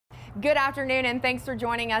Good afternoon, and thanks for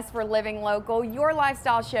joining us for Living Local, your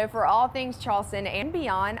lifestyle show for all things Charleston and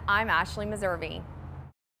beyond. I'm Ashley Meservey.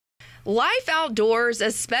 Life outdoors,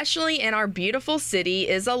 especially in our beautiful city,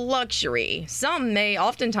 is a luxury some may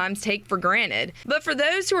oftentimes take for granted. But for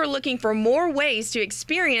those who are looking for more ways to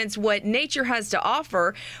experience what nature has to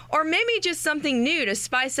offer, or maybe just something new to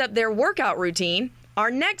spice up their workout routine, our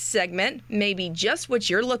next segment may be just what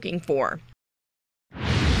you're looking for.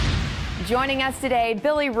 Joining us today,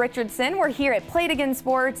 Billy Richardson. We're here at Play It Again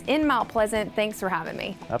Sports in Mount Pleasant. Thanks for having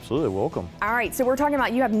me. Absolutely, welcome. All right, so we're talking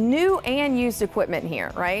about you have new and used equipment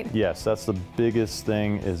here, right? Yes, that's the biggest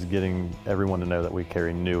thing, is getting everyone to know that we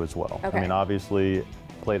carry new as well. Okay. I mean, obviously,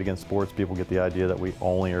 Play It Again Sports, people get the idea that we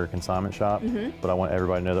only are a consignment shop, but I want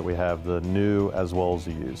everybody to know that we have the new as well as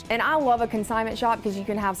the used. And I love a consignment shop because you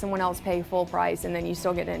can have someone else pay full price and then you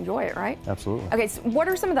still get to enjoy it, right? Absolutely. Okay, so what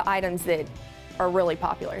are some of the items that are really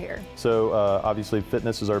popular here? So obviously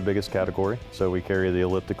fitness is our biggest category. So we carry the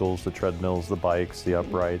ellipticals, the treadmills, the bikes, the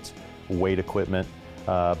uprights, weight equipment,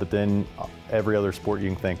 but then every other sport you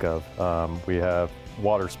can think of. We have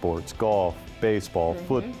water sports, golf, baseball,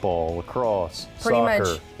 football, lacrosse, pretty soccer.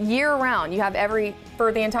 much year round. You have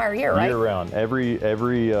for the entire year, right? Year round. Every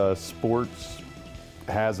sports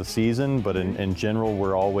has a season, but in general,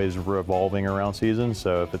 we're always revolving around seasons.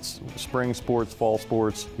 So if it's spring sports, fall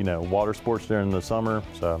sports, you know, water sports during the summer,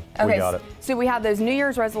 so we got it. So we have those New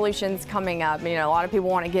Year's resolutions coming up. You know, a lot of people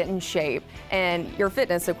want to get in shape, and your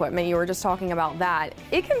fitness equipment, you were just talking about that.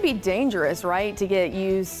 It can be dangerous, right, to get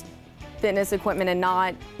used fitness equipment and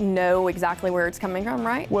not know exactly where it's coming from,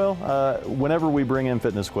 right? Well, whenever we bring in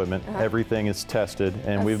fitness equipment, everything is tested,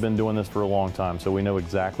 and we've been doing this for a long time, so we know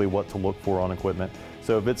exactly what to look for on equipment.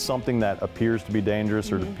 So if it's something that appears to be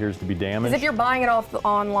dangerous or appears to be damaged, because if you're buying it off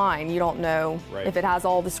online, you don't know if it has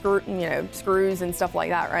all the screws and stuff like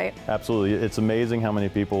that, right? Absolutely. It's amazing how many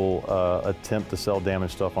people attempt to sell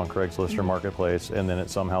damaged stuff on Craigslist or Marketplace, and then it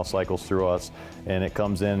somehow cycles through us, and it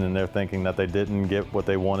comes in and they're thinking that they didn't get what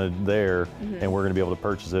they wanted there, and we're going to be able to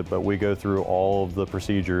purchase it. But we go through all of the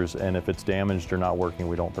procedures, and if it's damaged or not working,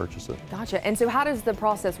 we don't purchase it. Gotcha. And so how does the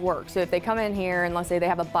process work? So if they come in here and let's say they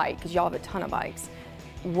have a bike, because y'all have a ton of bikes,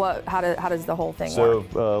 how does the whole thing work?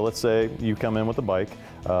 So let's say you come in with a bike.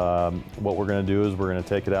 What we're going to do is we're going to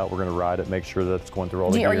take it out. We're going to ride it, make sure that it's going through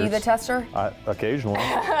all the gears. Are you the tester? Occasionally.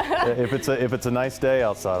 if it's a nice day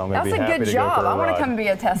outside, I'm going to be happy to go for a ride. That's a good job. I want to come be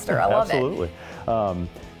a tester. I love it. Absolutely.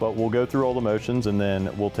 But we'll go through all the motions, and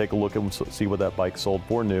then we'll take a look and see what that bike sold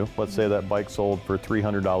for new. Let's say that bike sold for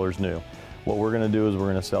 $300 new. What we're going to do is we're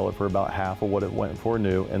going to sell it for about half of what it went for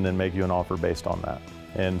new, and then make you an offer based on that.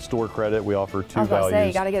 And store credit, we offer two values. I was about to say,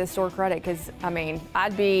 you got to get a store credit, because, I mean,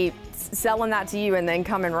 I'd be selling that to you and then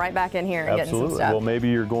coming right back in here and getting some stuff. Well, maybe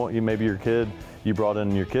maybe your kid, you brought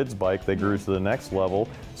in your kid's bike, they grew to the next level.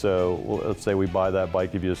 So let's say we buy that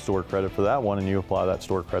bike, give you a store credit for that one, and you apply that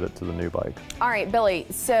store credit to the new bike. All right, Billy,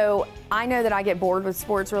 so I know that I get bored with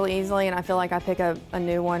sports really easily, and I feel like I pick a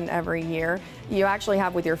new one every year. You actually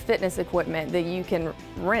have with your fitness equipment that you can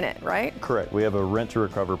rent it, right? Correct. We have a rent to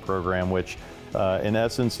recover program, which in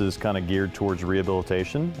essence is kind of geared towards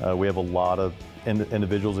rehabilitation. We have a lot of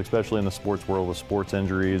individuals, especially in the sports world, with sports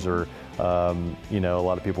injuries or a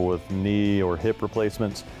lot of people with knee or hip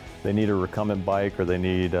replacements. They need a recumbent bike, or they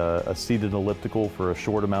need a seated elliptical for a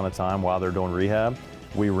short amount of time while they're doing rehab.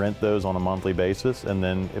 We rent those on a monthly basis, and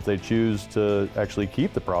then if they choose to actually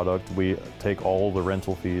keep the product, we take all the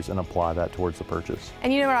rental fees and apply that towards the purchase.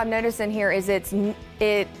 And you know what I've noticed in here is it's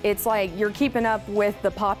like you're keeping up with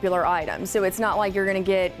the popular items. So it's not like you're going to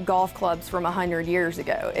get golf clubs from 100 years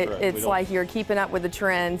ago. It's like you're keeping up with the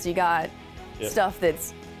trends. You got stuff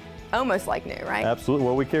that's almost like new, right? Absolutely.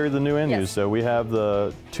 Well, we carry the new and used. So we have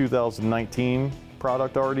the 2019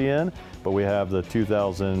 product already in, but we have the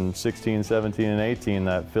 2016, 17, and 18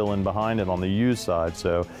 that fill in behind it on the used side.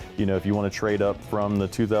 So, you know, if you want to trade up from the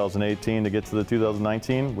 2018 to get to the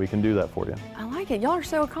 2019, we can do that for you. I like it. Y'all are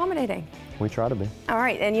so accommodating. We try to be. All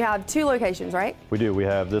right, and you have two locations, right? We do. We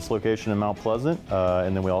have this location in Mount Pleasant,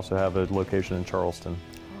 and then we also have a location in Charleston.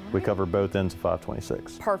 We cover both ends of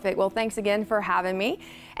 526. Perfect. Well, thanks again for having me.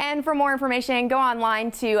 And for more information, go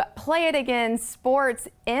online to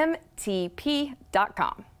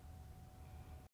playitagainsportsmtp.com.